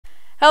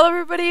Hello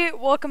everybody,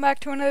 welcome back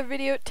to another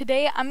video.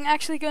 Today I'm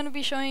actually going to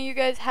be showing you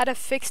guys how to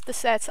fix the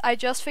sets. I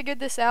just figured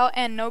this out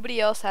and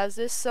nobody else has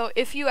this, so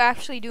if you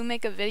actually do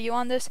make a video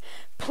on this,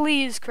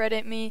 please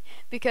credit me,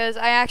 because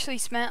I actually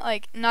spent,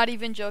 like, not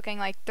even joking,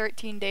 like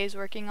 13 days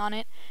working on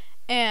it,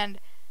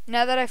 and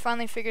now that I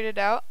finally figured it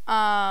out,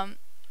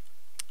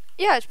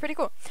 yeah, it's pretty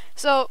cool.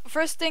 So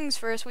first things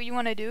first, what you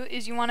want to do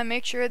is you want to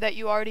make sure that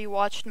you already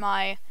watched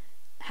my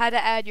how to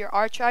add your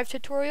archive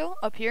tutorial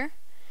up here.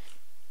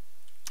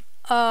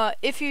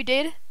 If you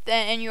did,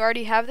 then and you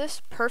already have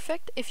this,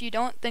 perfect. If you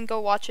don't, then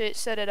go watch it,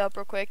 set it up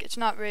real quick. It's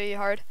not really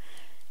hard.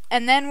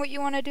 And then what you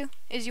want to do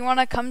is you want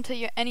to come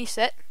to any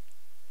set,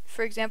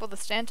 for example the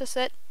Santa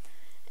set,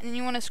 and then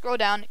you want to scroll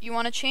down. You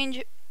want to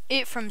change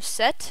it from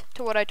set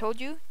to what I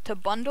told you to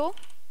bundle,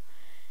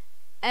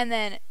 and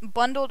then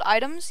bundled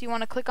items. You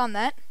want to click on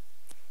that.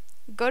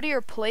 Go to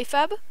your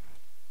playfab,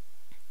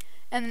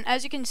 and then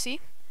as you can see,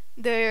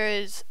 there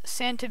is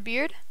Santa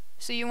beard.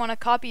 So you want to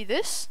copy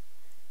this,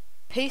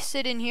 paste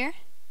it in here,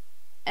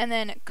 and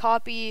then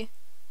copy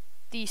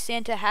the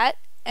Santa hat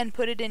and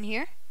put it in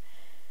here.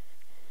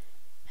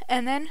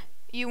 And then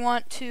you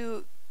want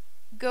to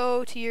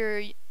go to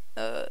your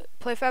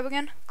playfab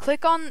again,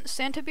 click on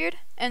Santa beard,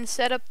 and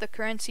set up the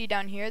currency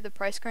down here, the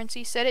price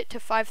currency. Set it to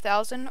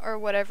 5,000 or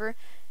whatever.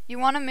 You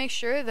want to make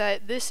sure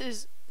that this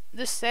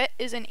set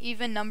is an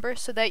even number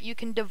so that you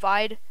can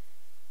divide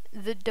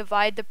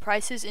the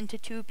prices into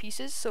two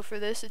pieces. So for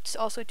this, it's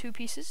also two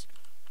pieces.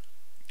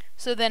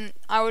 So then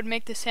I would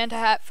make the Santa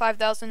hat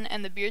 5,000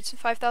 and the beards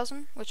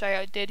 5,000, which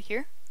I did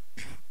here.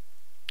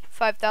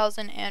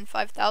 5,000 and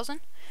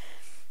 5,000.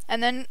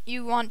 And then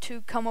you want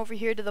to come over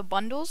here to the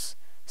bundles,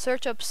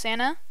 search up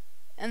Santa,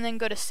 and then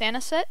go to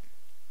Santa set,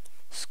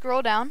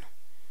 scroll down,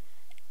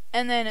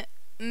 and then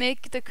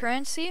make the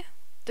currency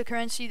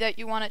that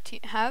you want it to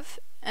have,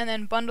 and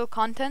then bundle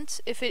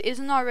contents. If it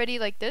isn't already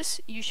like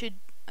this,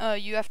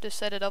 you have to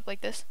set it up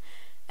like this,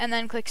 and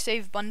then click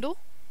Save Bundle.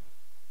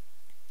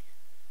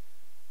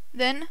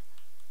 Then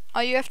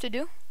all you have to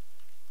do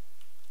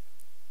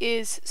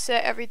is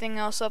set everything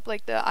else up,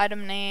 like the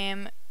item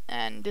name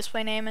and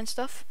display name and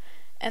stuff.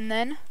 And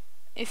then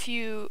if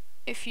you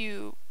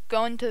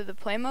go into the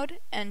play mode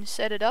and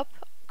set it up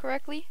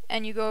correctly,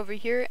 and you go over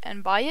here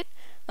and buy it,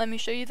 let me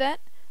show you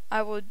that.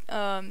 I would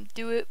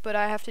do it, but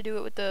I have to do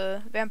it with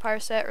the vampire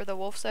set or the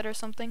wolf set or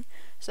something,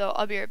 so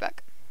I'll be right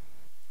back.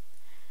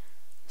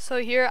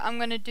 So here I'm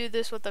going to do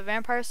this with the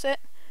vampire set.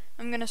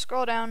 I'm going to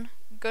scroll down,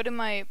 go to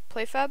my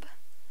playfab,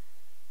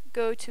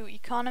 go to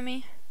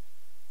economy,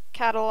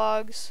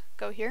 catalogs,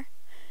 go here,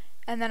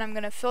 and then I'm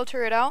going to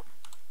filter it out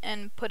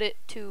and put it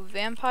to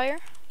vampire,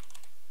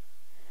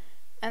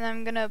 and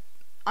I'm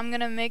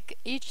gonna make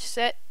each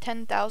set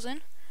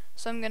 10,000.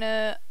 So I'm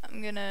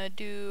gonna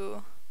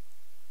do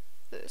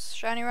this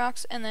shiny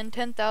rocks, and then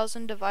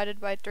 10,000 divided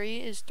by 3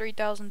 is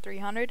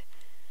 3,300.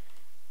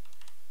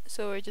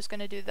 So we're just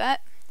gonna do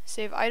that,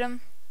 save item,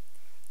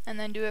 and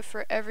then do it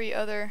for every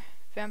other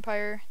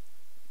vampire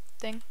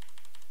thing.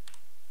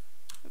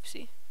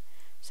 Oopsie.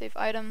 Save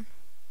item.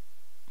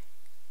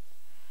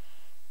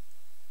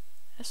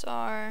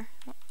 SR.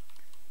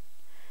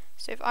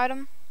 Save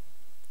item.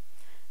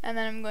 And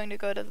then I'm going to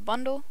go to the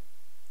bundle,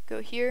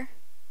 go here,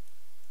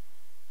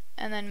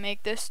 and then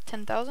make this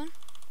 10,000.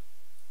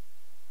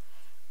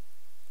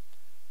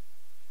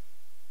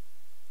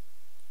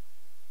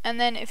 And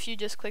then if you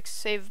just click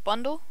Save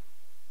Bundle,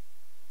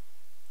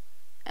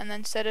 and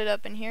then set it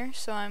up in here.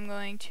 So I'm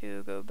going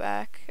to go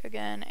back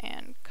again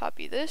and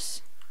copy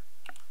this.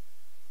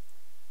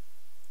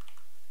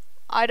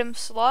 Item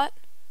slot,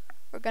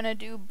 we're gonna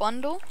do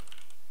bundle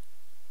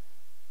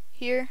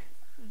here,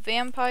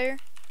 vampire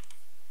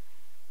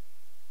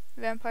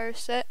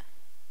set,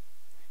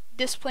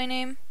 display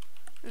name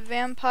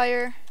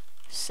vampire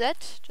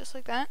set, just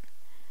like that.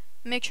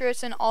 Make sure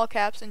it's in all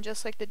caps and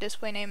just like the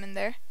display name in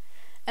there.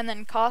 And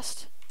then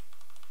cost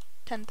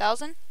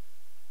 10,000.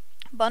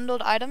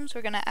 Bundled items,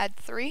 we're gonna add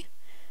 3,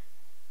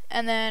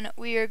 and then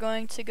we are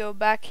going to go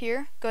back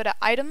here, go to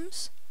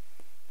items,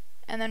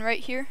 and then right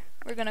here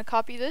we're gonna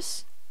copy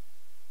this,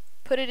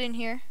 put it in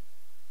here,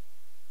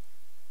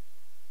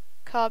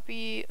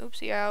 copy,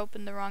 oopsie, I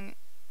opened the wrong,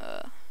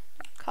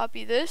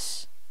 copy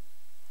this,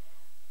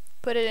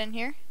 put it in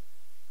here,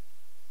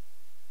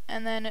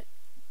 and then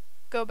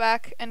go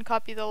back and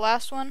copy the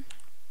last one,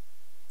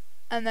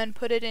 and then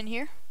put it in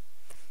here.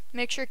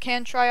 Make sure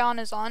can try on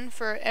is on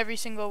for every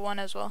single one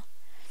as well.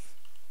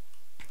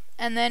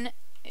 And then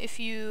if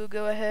you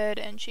go ahead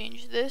and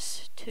change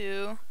this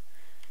to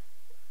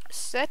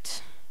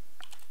set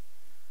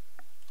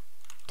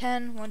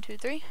 10, 1, 2,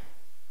 3,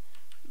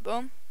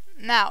 boom.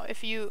 Now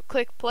if you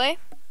click play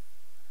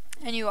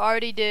and you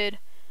already did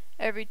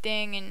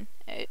everything and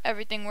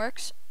everything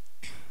works.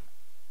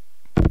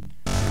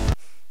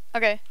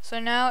 Okay, so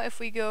now if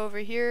we go over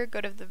here,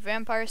 go to the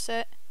vampire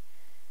set,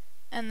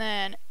 and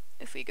then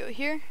if we go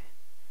here,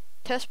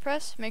 test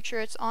press, make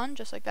sure it's on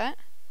just like that,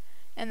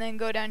 and then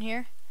go down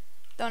here.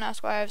 Don't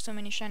ask why I have so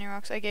many shiny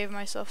rocks, I gave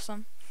myself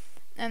some.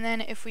 And then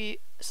if we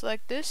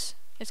select this,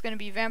 it's going to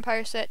be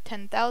vampire set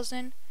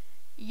 10,000,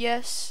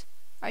 yes.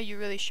 Are you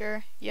really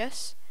sure?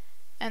 Yes.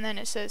 And then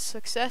it says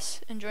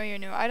success, enjoy your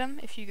new item.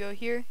 If you go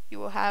here, you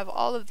will have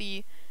all of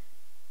the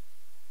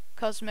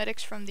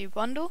cosmetics from the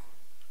bundle,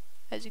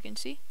 as you can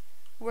see,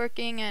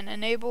 working and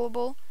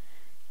enableable.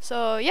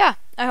 So yeah,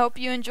 I hope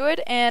you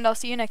enjoyed, and I'll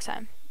see you next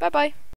time. Bye bye.